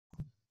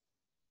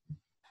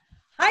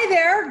Hi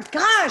there.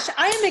 Gosh,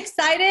 I am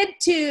excited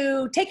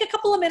to take a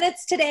couple of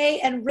minutes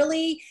today and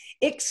really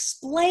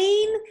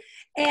explain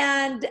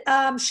and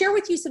share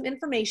with you some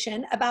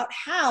information about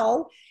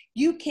how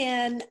you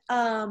can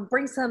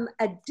bring some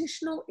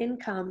additional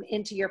income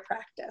into your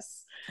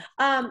practice.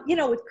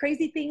 With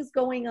crazy things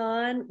going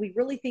on, we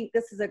really think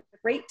this is a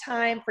great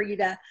time for you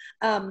to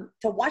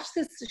watch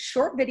this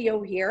short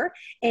video here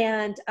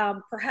and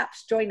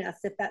perhaps join us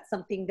if that's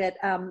something that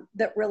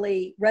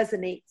really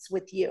resonates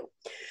with you.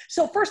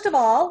 So first of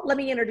all, let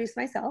me introduce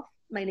myself.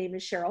 My name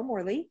is Cheryl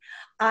Morley.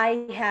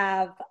 I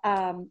have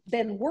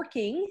been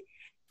working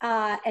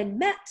and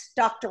met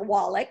Dr.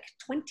 Wallach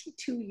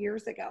 22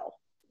 years ago.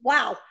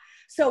 Wow.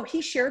 So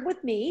he shared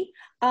with me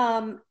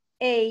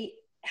a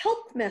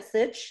health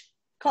message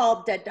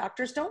called Dead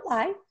Doctors Don't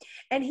Lie.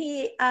 And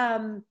he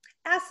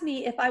asked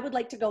me if I would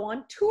like to go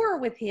on tour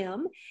with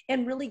him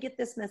and really get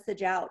this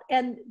message out.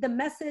 And the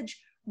message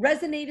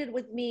resonated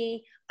with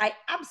me. I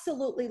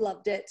absolutely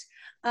loved it.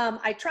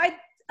 I tried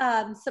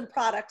some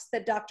products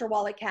that Dr.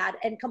 Wallach had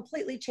and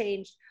completely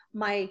changed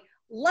my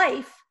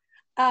life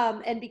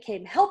and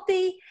became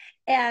healthy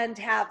and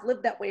have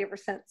lived that way ever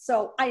since.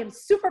 So I am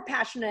super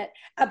passionate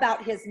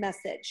about his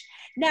message.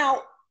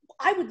 Now,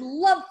 I would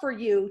love for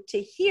you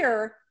to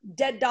hear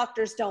Dead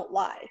Doctors Don't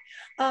Lie.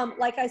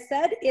 Like I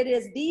said, it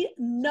is the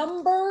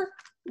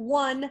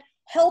 #1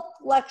 health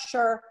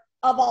lecture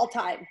of all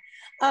time.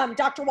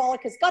 Dr.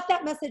 Wallach has got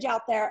that message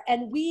out there,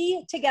 and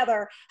we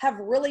together have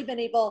really been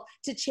able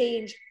to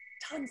change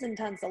tons and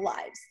tons of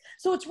lives.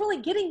 So it's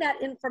really getting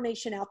that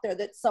information out there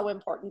that's so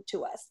important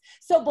to us.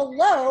 So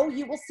below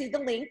you will see the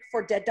link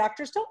for Dead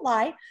Doctors Don't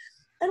Lie.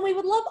 And we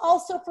would love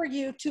also for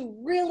you to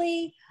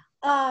really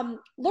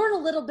learn a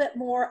little bit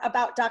more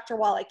about Dr.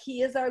 Wallach.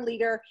 He is our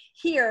leader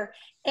here,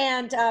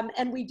 and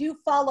we do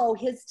follow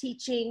his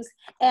teachings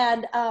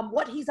and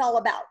what he's all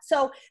about.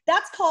 So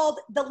that's called,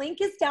 the link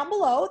is down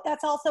below.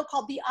 That's also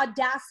called The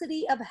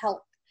Audacity of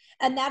Health.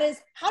 And that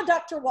is how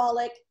Dr.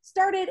 Wallach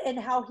started and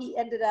how he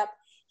ended up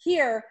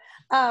here,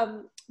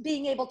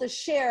 being able to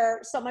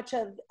share so much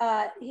of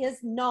his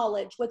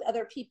knowledge with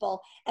other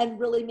people and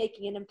really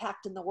making an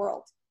impact in the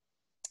world.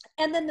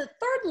 And then the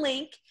third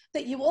link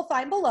that you will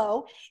find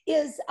below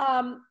is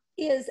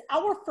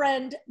our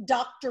friend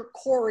Dr.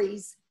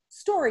 Corey's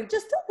story.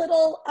 Just a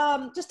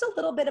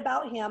little bit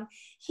about him.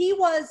 He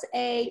was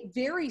a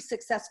very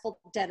successful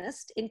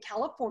dentist in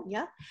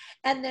California,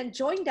 and then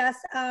joined us,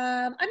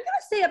 I'm going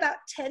to say about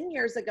 10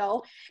 years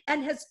ago,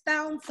 and has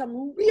found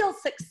some real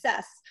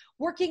success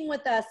working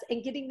with us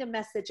and getting the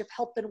message of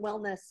health and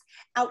wellness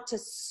out to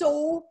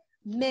so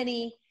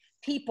many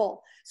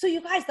people. So you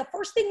guys, the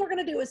first thing we're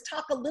going to do is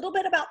talk a little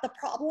bit about the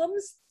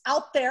problems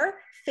out there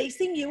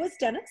facing you as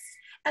dentists.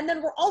 And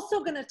then we're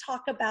also going to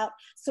talk about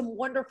some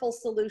wonderful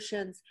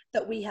solutions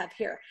that we have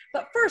here.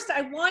 But first,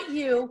 I want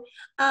you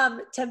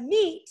to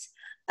meet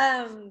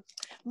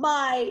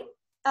my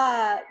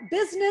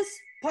business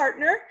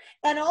partner,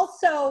 and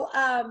also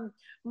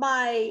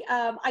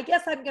I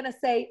guess I'm going to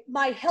say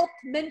my health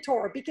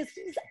mentor, because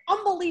he's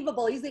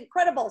unbelievable. He's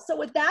incredible. So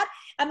with that,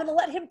 I'm going to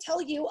let him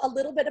tell you a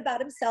little bit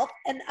about himself.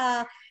 And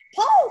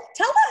Paul,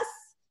 tell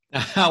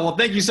us. Well,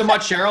 thank you so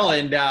much, Cheryl.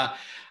 And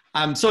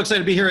I'm so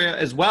excited to be here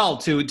as well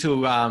to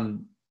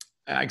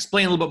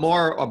explain a little bit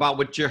more about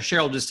what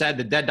Cheryl just said.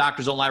 The Dead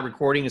Doctors Don't Lie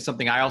recording is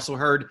something I also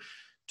heard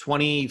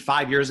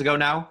 25 years ago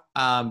now.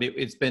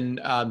 It's been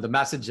the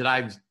message that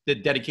I've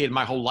dedicated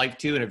my whole life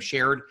to and have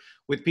shared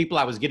with people.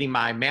 I was getting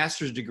my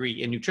master's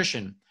degree in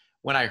nutrition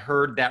when I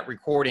heard that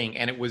recording,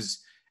 and it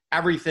was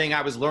everything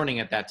I was learning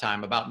at that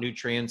time about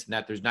nutrients, and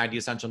that there's 90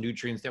 essential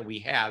nutrients that we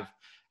have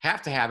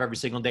to have every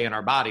single day in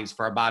our bodies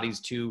for our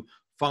bodies to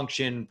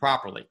function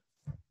properly.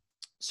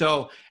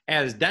 So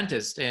as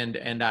dentists,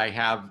 and I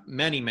have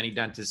many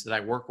dentists that I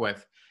work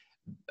with,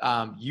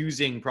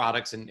 using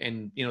products and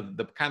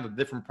the kind of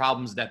different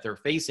problems that they're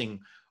facing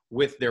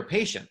with their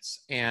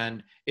patients,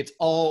 and it's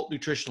all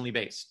nutritionally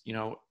based.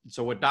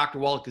 So what Dr.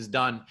 Wallach has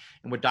done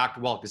and what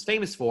Dr. Wallach is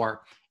famous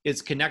for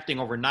is connecting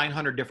over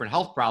 900 different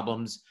health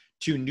problems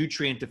to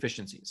nutrient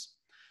deficiencies.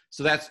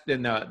 So that's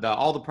in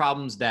all the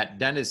problems that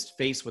dentists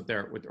face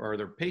or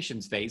their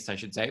patients face, I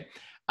should say,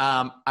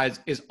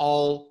 is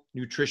all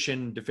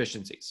nutrition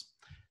deficiencies.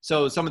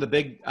 So some of the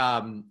big,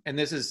 and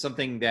this is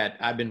something that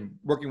I've been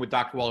working with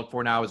Dr. Wallach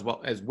for now, as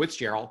well as with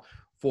Cheryl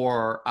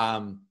for,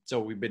 so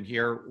we've been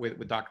here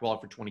with Dr.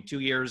 Wallach for 22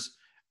 years,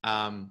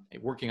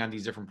 working on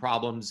these different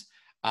problems,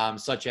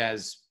 such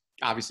as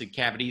obviously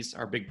cavities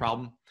are a big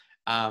problem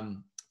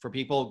for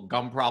people,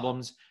 gum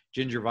problems,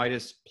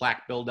 gingivitis,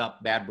 plaque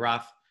buildup, bad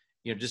breath,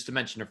 just to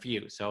mention a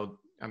few. So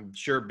I'm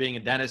sure being a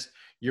dentist,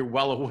 you're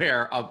well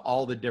aware of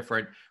all the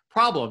different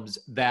problems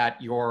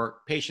that your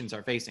patients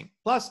are facing.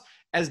 Plus,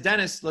 as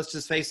dentists, let's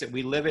just face it,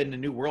 we live in a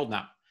new world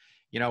now,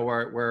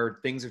 where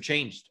things have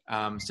changed.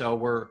 So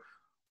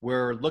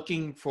we're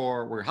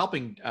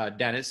helping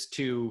dentists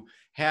to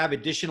have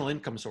additional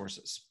income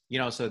sources,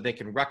 so they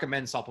can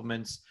recommend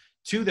supplements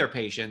to their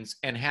patients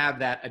and have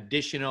that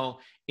additional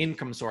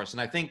income source.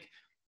 And I think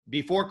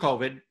before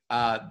COVID,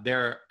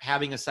 they're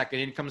having a second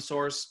income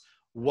source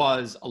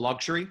was a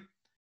luxury,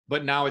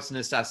 but now it's a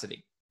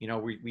necessity. You know,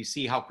 we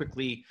see how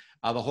quickly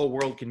the whole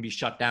world can be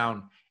shut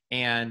down.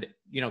 And,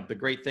 you know, the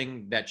great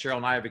thing that Cheryl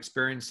and I have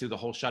experienced through the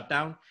whole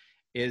shutdown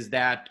is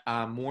that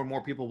more and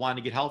more people wanted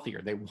to get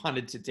healthier. They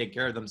wanted to take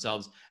care of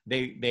themselves.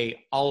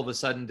 They all of a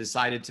sudden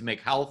decided to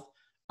make health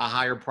a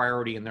higher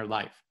priority in their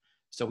life.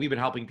 So we've been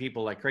helping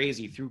people like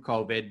crazy through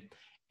COVID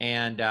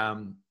and,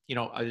 you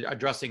know,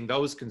 addressing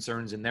those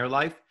concerns in their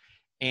life.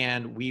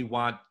 And we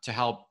want to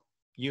help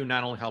you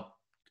not only help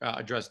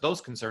address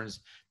those concerns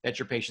that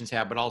your patients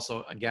have, but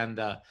also, again,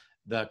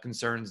 the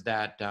concerns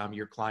that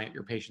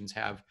your patients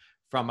have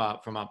from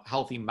a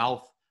healthy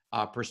mouth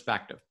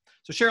perspective.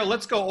 So Cheryl,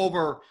 let's go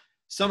over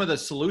some of the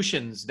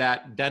solutions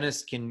that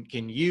dentists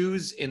can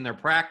use in their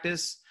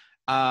practice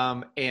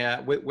and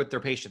with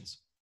their patients.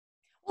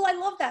 Well, I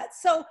love that.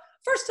 So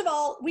first of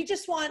all, we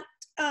just want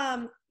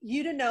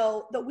you to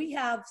know that we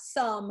have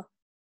some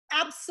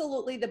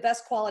absolutely the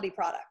best quality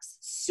products.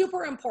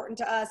 Super important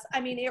to us. I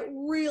mean, it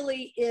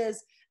really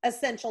is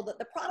essential that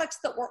the products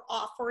that we're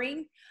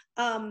offering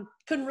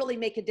can really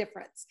make a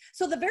difference.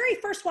 So the very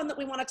first one that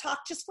we want to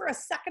talk just for a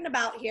second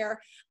about here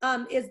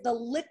is the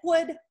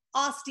Liquid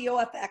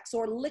OsteoFX,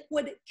 or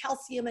liquid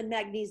calcium and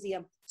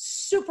magnesium.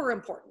 Super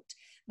important.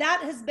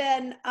 That has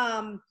been,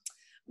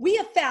 we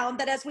have found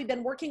that as we've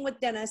been working with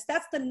dentists,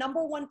 that's the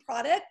number one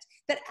product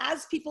that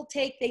as people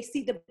take, they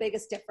see the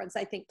biggest difference,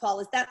 I think. Paul,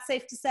 is that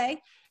safe to say?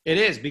 It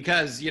is,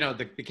 because, you know,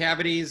 the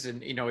cavities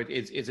and, you know,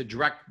 it's a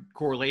direct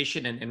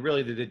correlation, and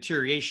really the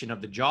deterioration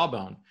of the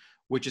jawbone,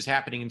 which is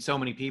happening in so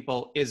many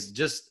people, is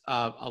just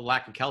a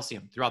lack of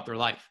calcium throughout their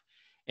life.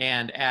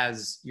 And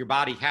as your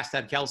body has to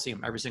have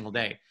calcium every single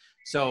day.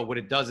 So what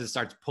it does is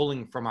starts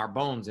pulling from our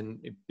bones, and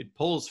it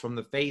pulls from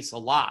the face a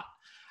lot,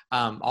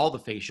 all the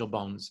facial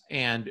bones,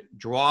 and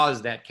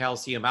draws that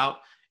calcium out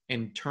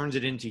and turns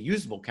it into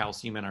usable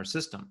calcium in our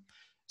system.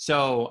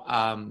 So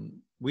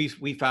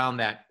we found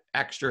that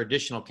extra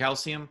additional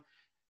calcium,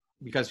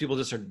 because people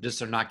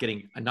just are not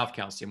getting enough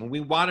calcium. And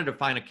we wanted to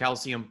find a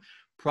calcium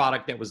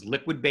product that was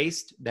liquid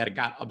based, that it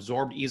got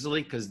absorbed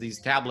easily, because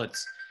these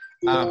tablets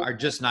are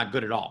just not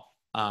good at all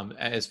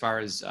as far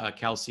as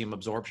calcium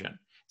absorption.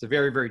 It's a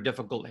very, very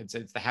difficult, it's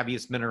the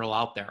heaviest mineral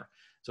out there.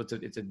 So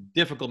it's a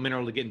difficult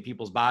mineral to get in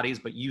people's bodies,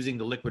 but using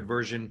the liquid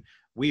version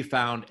we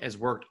found has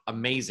worked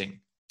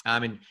amazing.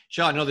 And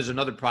Cheryl, I know there's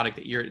another product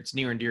that it's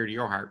near and dear to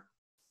your heart.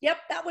 Yep,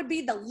 that would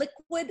be the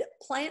liquid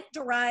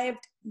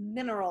plant-derived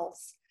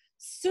minerals.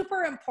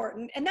 Super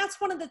important. And that's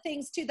one of the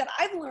things too that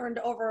I've learned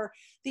over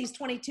these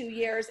 22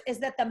 years, is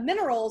that the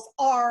minerals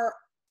are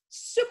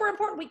super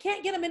important. We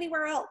can't get them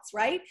anywhere else,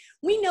 right?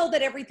 We know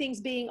that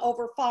everything's being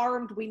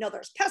over-farmed. We know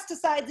there's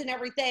pesticides and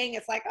everything.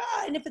 It's like,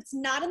 and if it's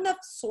not in the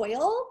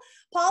soil,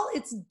 Paul,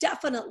 it's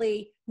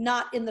definitely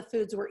not in the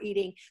foods we're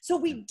eating. So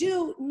we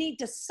do need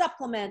to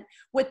supplement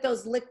with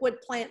those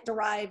liquid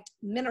plant-derived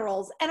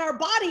minerals. And our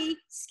body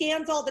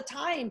scans all the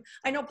time.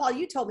 I know, Paul,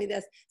 you told me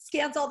this,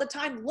 scans all the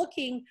time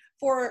looking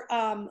for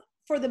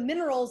the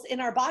minerals in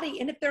our body.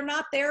 And if they're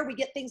not there, we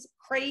get things,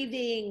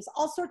 cravings,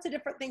 all sorts of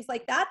different things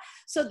like that.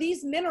 So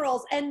these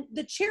minerals, and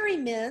the cherry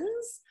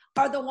mints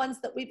are the ones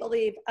that we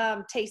believe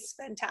taste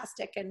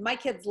fantastic. And my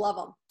kids love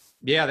them.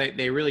 Yeah,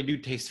 they really do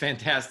taste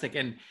fantastic.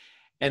 And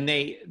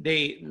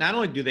they not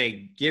only do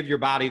they give your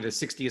body the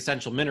 60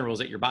 essential minerals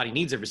that your body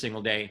needs every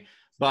single day,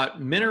 but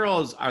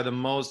minerals are the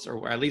most,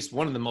 or at least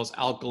one of the most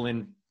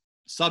alkaline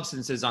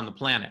substances on the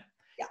planet.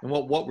 Yeah. And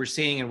what we're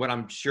seeing, and what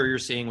I'm sure you're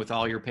seeing with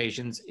all your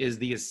patients, is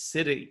the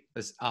acidic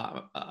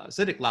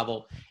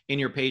level in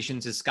your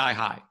patients is sky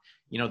high.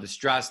 You know, the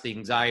stress, the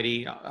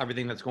anxiety,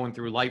 everything that's going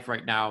through life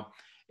right now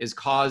is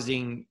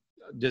causing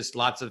just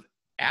lots of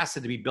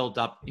acid to be built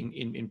up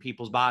in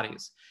people's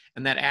bodies.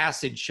 And that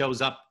acid shows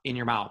up in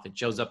your mouth. It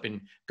shows up in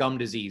gum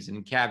disease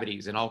and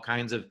cavities and all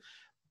kinds of,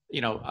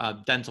 you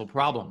know, dental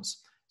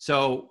problems.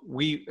 So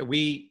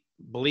we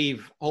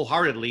believe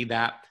wholeheartedly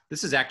that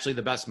this is actually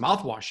the best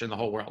mouthwash in the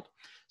whole world.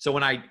 So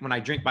when I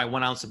drink my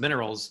 1 ounce of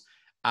minerals,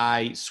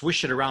 I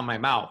swish it around my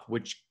mouth,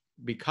 which,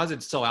 because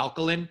it's so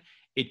alkaline,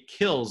 it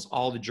kills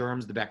all the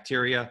germs, the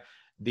bacteria,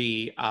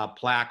 the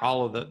plaque,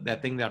 all of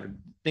things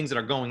that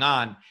are going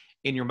on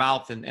in your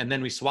mouth, and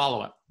then we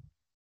swallow it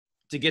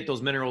to get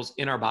those minerals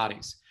in our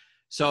bodies.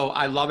 So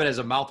I love it as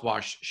a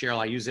mouthwash, Cheryl.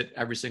 I use it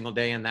every single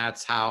day, and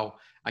that's how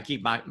I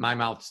keep my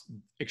mouth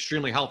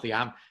extremely healthy.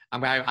 I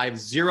have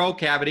zero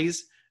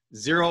cavities,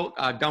 zero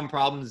gum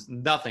problems,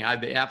 nothing. I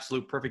have the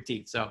absolute perfect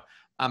teeth. So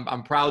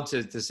I'm proud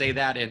to say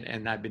that,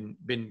 and I've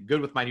been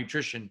good with my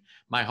nutrition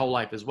my whole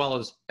life, as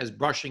well as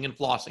brushing and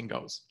flossing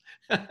goes.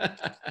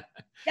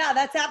 Yeah,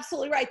 that's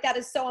absolutely right. That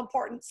is so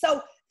important.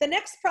 So the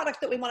next product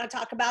that we want to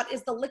talk about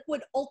is the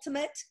Liquid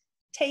Ultimate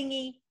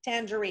Tangy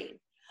Tangerine.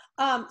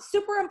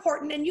 Super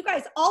important. And you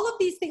guys, all of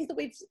these things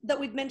that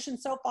we've mentioned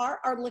so far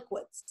are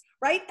liquids,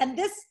 right? And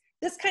this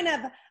kind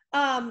of,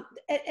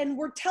 and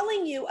we're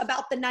telling you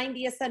about the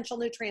 90 essential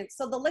nutrients.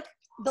 So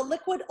the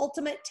Liquid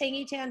Ultimate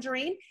Tangy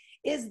Tangerine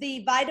is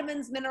the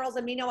vitamins, minerals,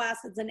 amino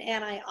acids, and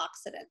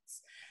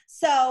antioxidants.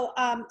 So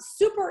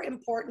super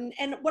important.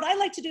 And what I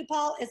like to do,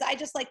 Paul, is I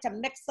just like to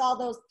mix all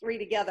those three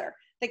together.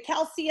 The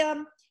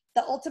calcium,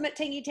 the Ultimate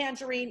Tangy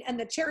Tangerine, and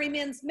the Cherry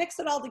Mints, mix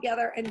it all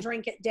together and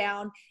drink it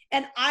down.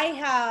 And I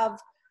have,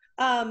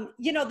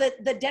 you know,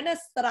 the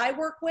dentists that I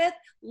work with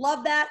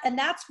love that. And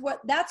that's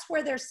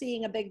where they're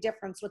seeing a big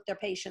difference with their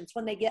patients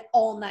when they get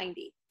all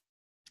 90.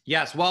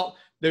 Yes. Well,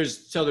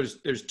 there's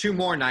two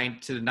more 9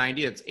 to the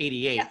 90. It's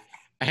 88. Yes.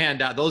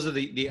 And those are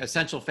the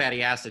essential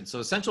fatty acids. So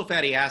essential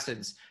fatty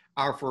acids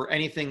are for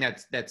anything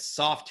that's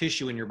soft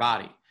tissue in your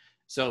body.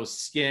 So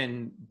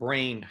skin,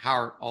 brain,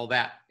 heart, all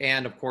that.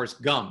 And of course,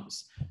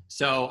 gums.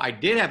 So I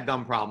did have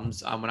gum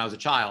problems when I was a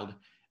child.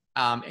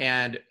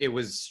 And it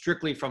was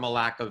strictly from a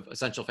lack of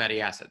essential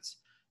fatty acids.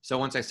 So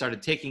once I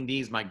started taking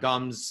these, my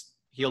gums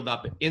healed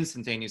up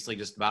instantaneously,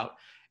 just about.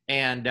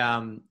 And,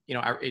 you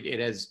know,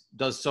 it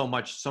does so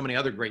many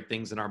other great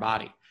things in our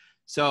body.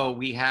 So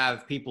we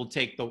have people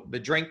take the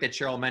drink that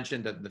Cheryl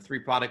mentioned, the 3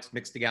 products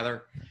mixed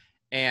together,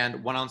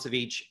 and 1 ounce of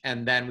each.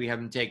 And then we have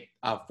them take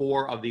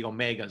 4 of the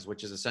omegas,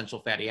 which is essential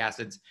fatty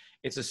acids.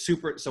 It's a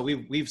super, so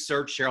we've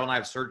searched, Cheryl and I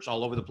have searched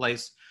all over the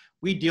place.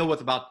 We deal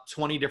with about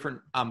 20 different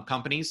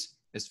companies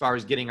as far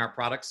as getting our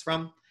products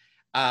from.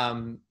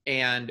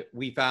 And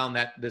we found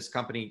that this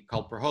company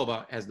called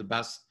Prahova has the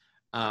best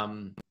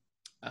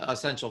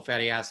essential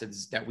fatty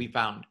acids that we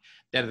found,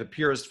 that are the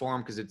purest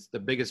form, because it's the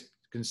biggest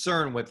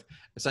concern with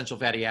essential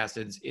fatty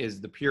acids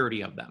is the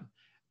purity of them,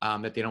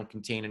 that they don't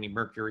contain any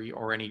mercury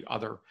or any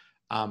other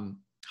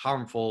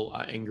harmful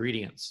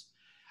ingredients.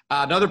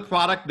 Another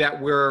product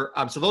that we're,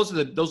 so those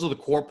are the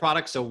core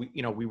products. So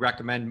we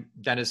recommend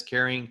dentists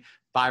carrying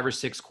 5 or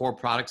 6 core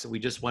products that we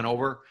just went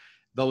over.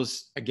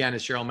 Those, again,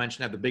 as Cheryl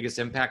mentioned, have the biggest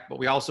impact, but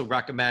we also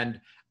recommend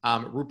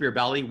Root Beer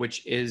Belly,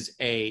 which is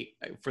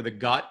for the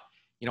gut.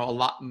 You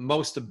know,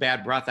 most of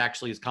bad breath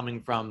actually is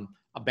coming from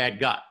a bad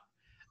gut.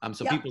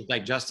 So yep. People's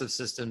digestive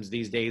systems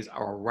these days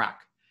are a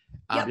wreck,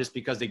 yep. Just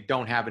because they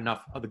don't have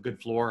enough of the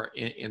good flora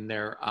in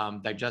their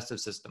digestive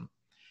system.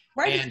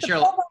 Right, and it's the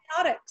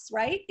probiotics,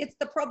 right? It's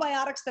the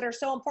probiotics that are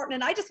so important.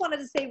 And I just wanted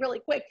to say really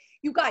quick,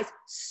 you guys,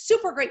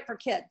 super great for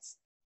kids.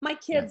 My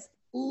kids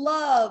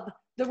love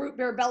the Root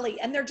Beer Belly,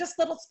 and they're just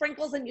little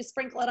sprinkles and you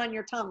sprinkle it on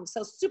your tongue.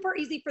 So super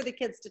easy for the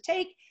kids to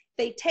take.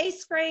 They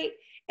taste great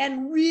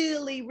and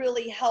really,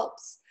 really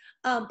helps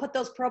put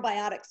those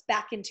probiotics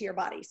back into your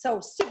body.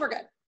 So super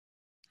good.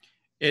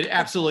 It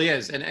absolutely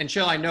is. And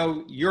Cheryl, I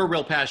know you're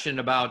real passionate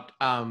about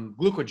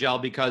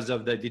Glucogel because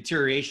of the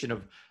deterioration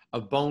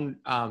of bone,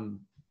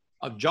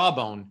 of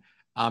jawbone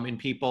in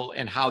people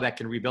and how that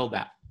can rebuild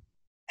that.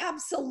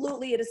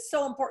 Absolutely. It is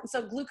so important.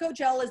 So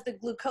Glucogel is the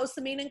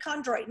glucosamine and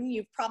chondroitin.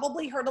 You've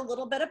probably heard a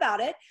little bit about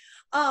it,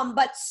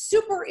 but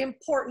super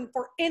important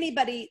for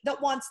anybody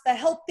that wants the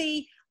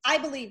healthy, I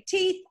believe,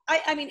 teeth.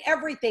 I mean,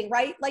 everything,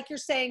 right? Like you're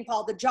saying,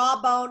 Paul, the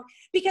jawbone,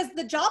 because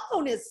the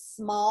jawbone is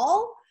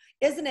small,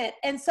 isn't it?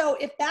 And so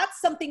if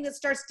that's something that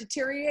starts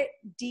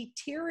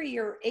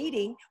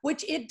deteriorating,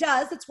 which it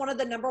does, it's one of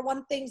the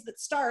 #1 things that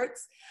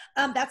starts,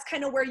 that's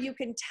kind of where you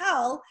can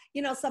tell,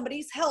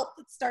 somebody's health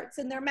that starts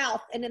in their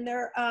mouth and in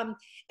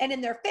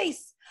their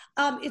face.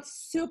 It's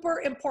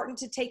super important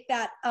to take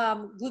that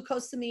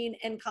glucosamine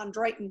and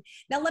chondroitin.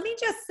 Now, let me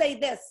just say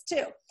this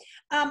too.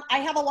 I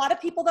have a lot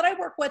of people that I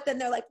work with and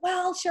they're like,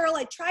 well, Cheryl,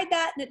 I tried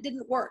that and it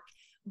didn't work.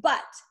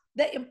 But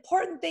the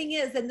important thing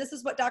is, and this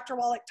is what Dr.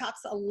 Wallach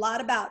talks a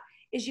lot about,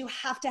 is you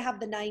have to have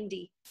the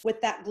 90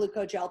 with that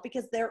Glucogel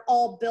because they're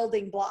all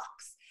building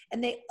blocks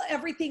and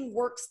everything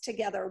works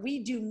together.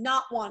 We do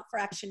not want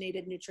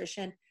fractionated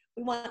nutrition.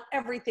 We want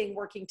everything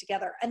working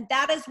together. And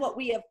that is what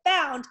we have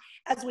found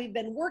as we've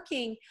been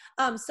working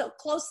so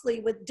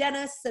closely with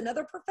dentists and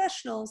other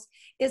professionals,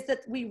 is that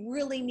we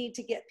really need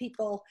to get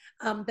people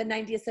the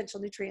 90 essential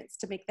nutrients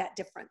to make that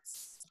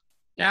difference.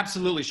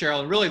 Absolutely, Cheryl.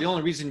 And really the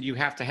only reason you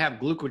have to have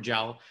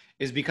Glucogel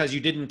is because you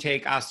didn't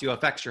take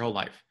OsteoFX your whole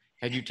life.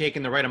 Had you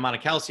taken the right amount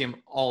of calcium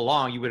all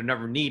along, you would have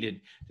never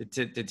needed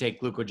to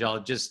take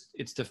Glucogel.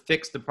 It's to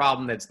fix the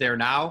problem that's there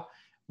now.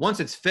 Once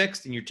it's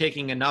fixed and you're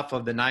taking enough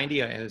of the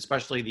 90, and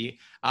especially the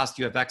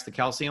OsteoFX, the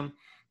calcium,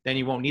 then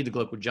you won't need the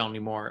Glucogel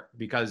anymore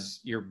because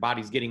your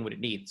body's getting what it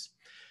needs.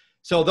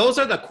 So those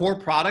are the core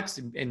products.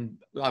 And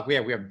we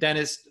have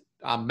dentists,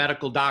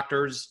 medical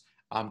doctors,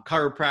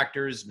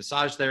 chiropractors,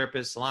 massage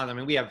therapists, salons. I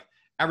mean, we have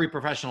every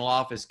professional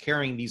office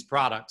carrying these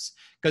products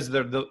because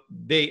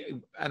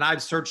and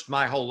I've searched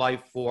my whole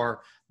life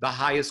for the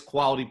highest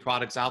quality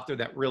products out there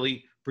that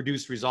really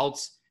produce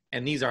results.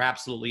 And these are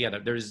absolutely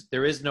it.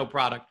 There is no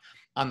product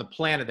on the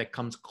planet that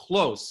comes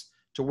close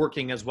to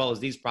working as well as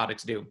these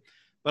products do.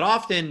 But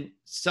often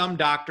some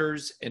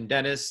doctors and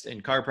dentists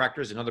and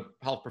chiropractors and other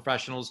health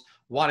professionals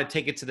want to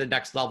take it to the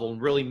next level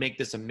and really make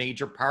this a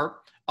major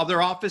part of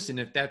their office. And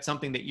if that's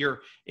something that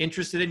you're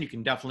interested in, you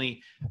can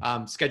definitely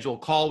schedule a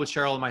call with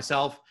Cheryl and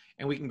myself,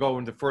 and we can go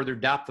into further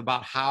depth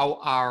about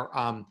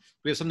how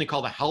we have something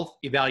called a health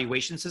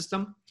evaluation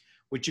system,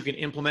 which you can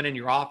implement in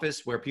your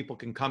office where people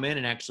can come in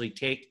and actually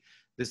take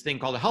this thing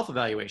called a health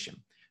evaluation,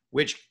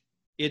 which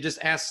it just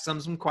asks them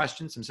some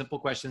questions, some simple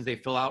questions they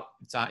fill out.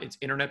 It's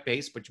internet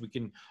based, but we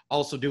can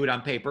also do it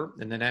on paper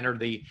and then enter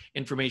the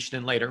information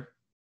in later,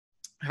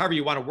 however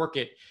you want to work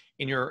it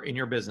in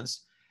your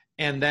business.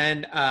 And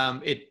then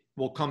it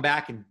will come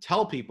back and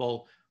tell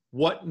people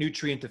what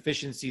nutrient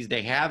deficiencies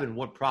they have and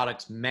what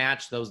products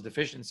match those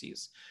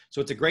deficiencies. So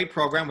it's a great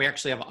program. We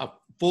actually have a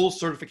full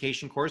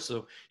certification course.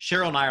 So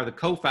Cheryl and I are the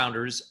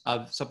co-founders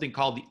of something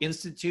called the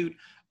Institute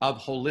of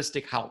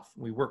Holistic Health.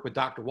 We work with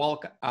Dr.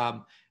 Wallach.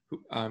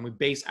 We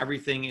base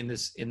everything in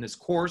this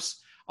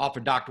course off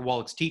of Dr.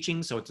 Wallach's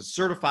teaching. So it's a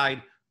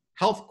certified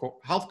health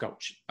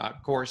coach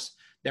course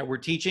that we're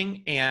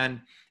teaching.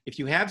 And if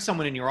you have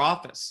someone in your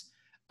office,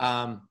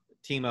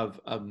 team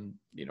of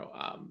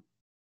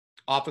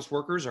office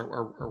workers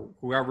or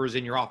whoever is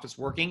in your office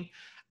working,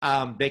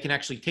 they can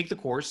actually take the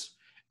course.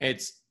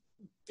 It's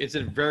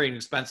very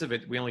inexpensive.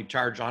 We only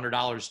charge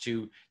 $100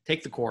 to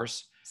take the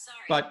course. Sorry.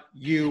 But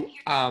you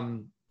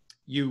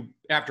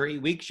after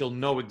 8 weeks, you'll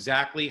know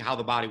exactly how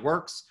the body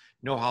works,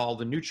 know how all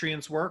the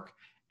nutrients work,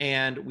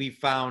 and we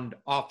found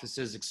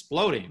offices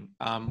exploding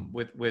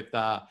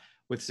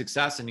with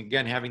success. And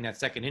again, having that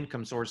second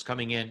income source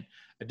coming in,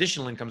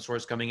 additional income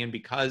source coming in,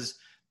 because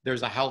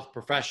there's a health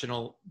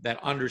professional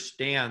that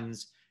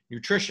understands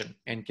nutrition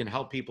and can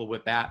help people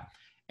with that.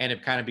 And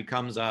it kind of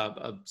becomes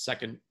a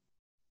second,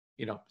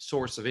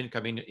 source of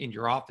income in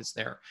your office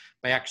there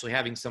by actually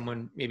having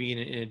someone maybe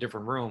in a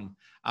different room,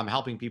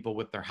 helping people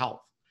with their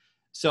health.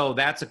 So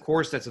that's a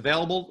course that's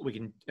available. We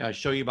can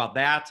show you about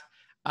that.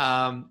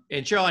 And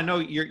Cheryl, I know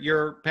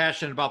you're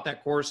passionate about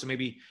that course, so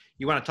maybe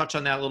you want to touch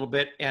on that a little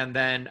bit, and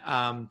then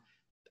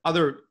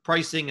other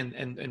pricing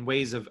and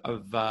ways of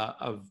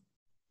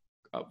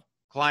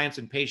clients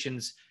and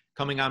patients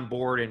coming on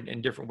board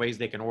and different ways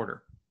they can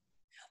order.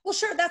 Well,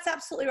 sure. That's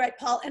absolutely right,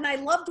 Paul. And I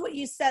loved what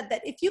you said,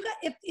 that if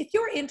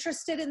you're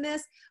interested in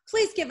this,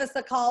 please give us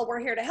a call. We're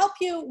here to help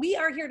you. We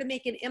are here to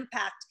make an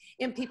impact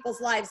in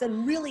people's lives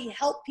and really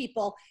help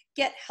people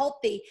get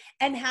healthy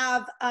and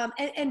have,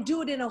 and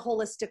do it in a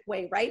holistic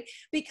way, right?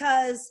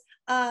 Because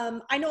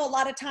I know a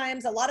lot of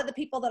times, a lot of the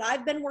people that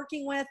I've been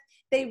working with,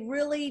 they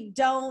really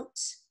don't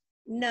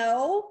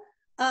know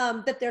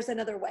that there's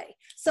another way.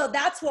 So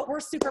that's what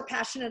we're super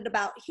passionate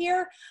about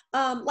here.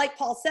 Like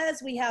Paul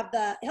says, we have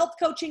the health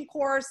coaching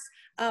course.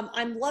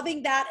 I'm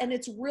loving that. And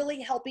it's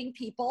really helping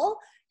people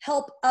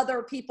help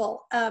other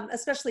people,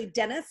 especially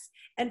dentists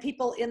and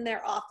people in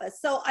their office.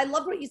 So I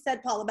love what you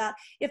said, Paul, about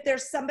if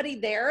there's somebody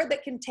there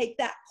that can take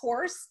that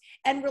course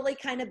and really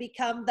kind of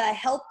become the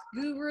health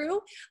guru,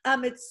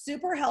 it's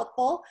super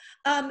helpful.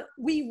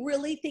 We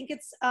really think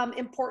it's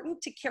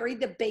important to carry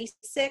the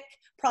basic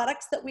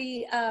products that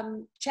we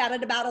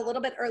chatted about a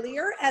little bit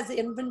earlier as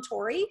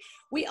inventory.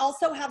 We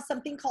also have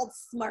something called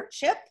Smart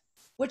Ship,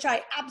 which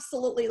I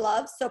absolutely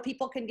love. So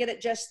people can get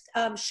it just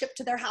shipped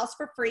to their house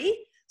for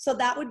free. So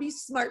that would be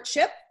Smart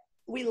Ship.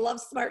 We love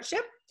Smart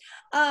Ship.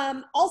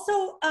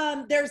 Also,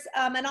 there's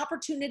an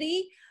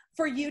opportunity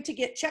for you to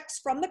get checks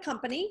from the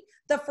company.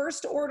 The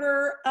first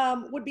order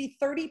would be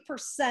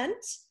 30%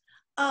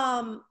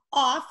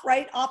 off,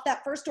 right, off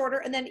that first order.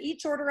 And then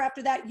each order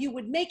after that, you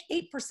would make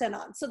 8%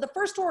 on. So the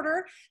first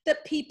order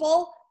that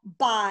people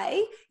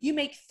buy, you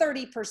make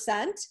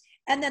 30%.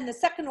 And then the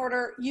second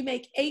order, you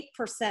make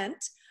 8%.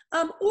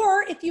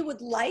 Or if you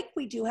would like,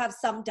 we do have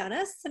some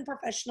dentists and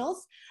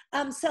professionals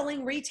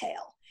selling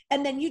retail.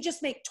 And then you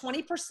just make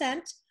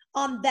 20%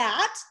 on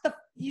that.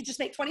 You just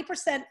make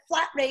 20%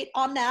 flat rate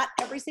on that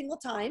every single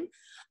time.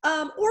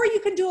 Or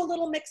you can do a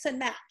little mix and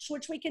match,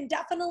 which we can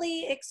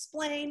definitely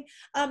explain.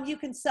 You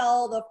can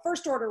sell the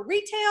first order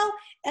retail,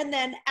 and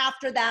then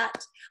after that,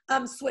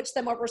 switch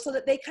them over so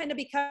that they kind of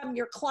become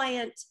your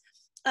client,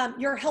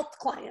 your health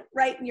client,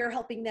 right? And you're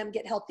helping them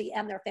get healthy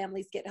and their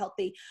families get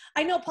healthy.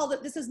 I know, Paul,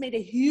 that this has made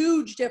a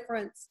huge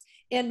difference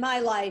in my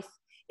life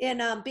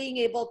in being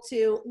able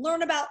to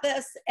learn about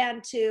this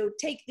and to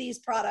take these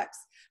products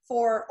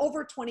for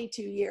over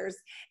 22 years.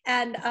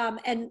 And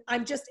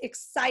I'm just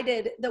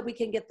excited that we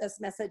can get this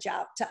message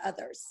out to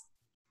others.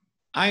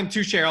 I am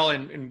too, Cheryl,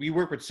 and we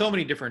work with so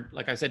many different,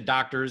 like I said,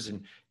 doctors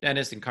and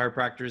dentists and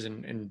chiropractors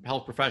and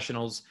health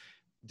professionals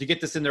to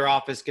get this in their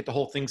office, get the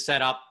whole thing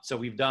set up. So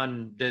we've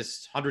done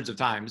this hundreds of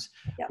times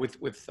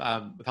with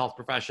health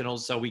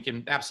professionals. So we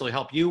can absolutely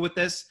help you with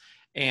this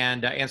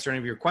and answer any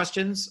of your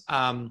questions.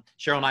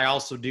 Cheryl and I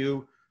also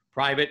do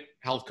private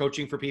health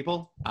coaching for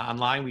people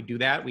online. We do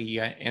that.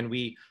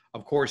 We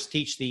of course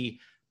teach the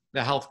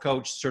health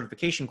coach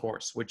certification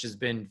course, which has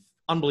been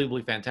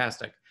unbelievably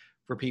fantastic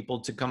for people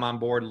to come on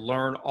board,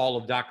 learn all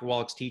of Dr.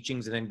 Wallach's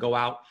teachings, and then go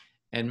out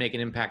and make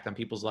an impact on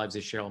people's lives,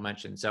 as Cheryl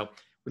mentioned. So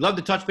we'd love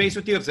to touch base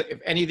with you.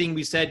 If anything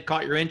we said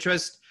caught your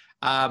interest,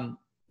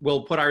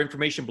 we'll put our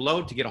information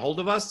below to get a hold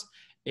of us.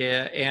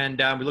 And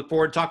we look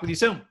forward to talking with you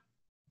soon.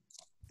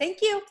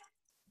 Thank you.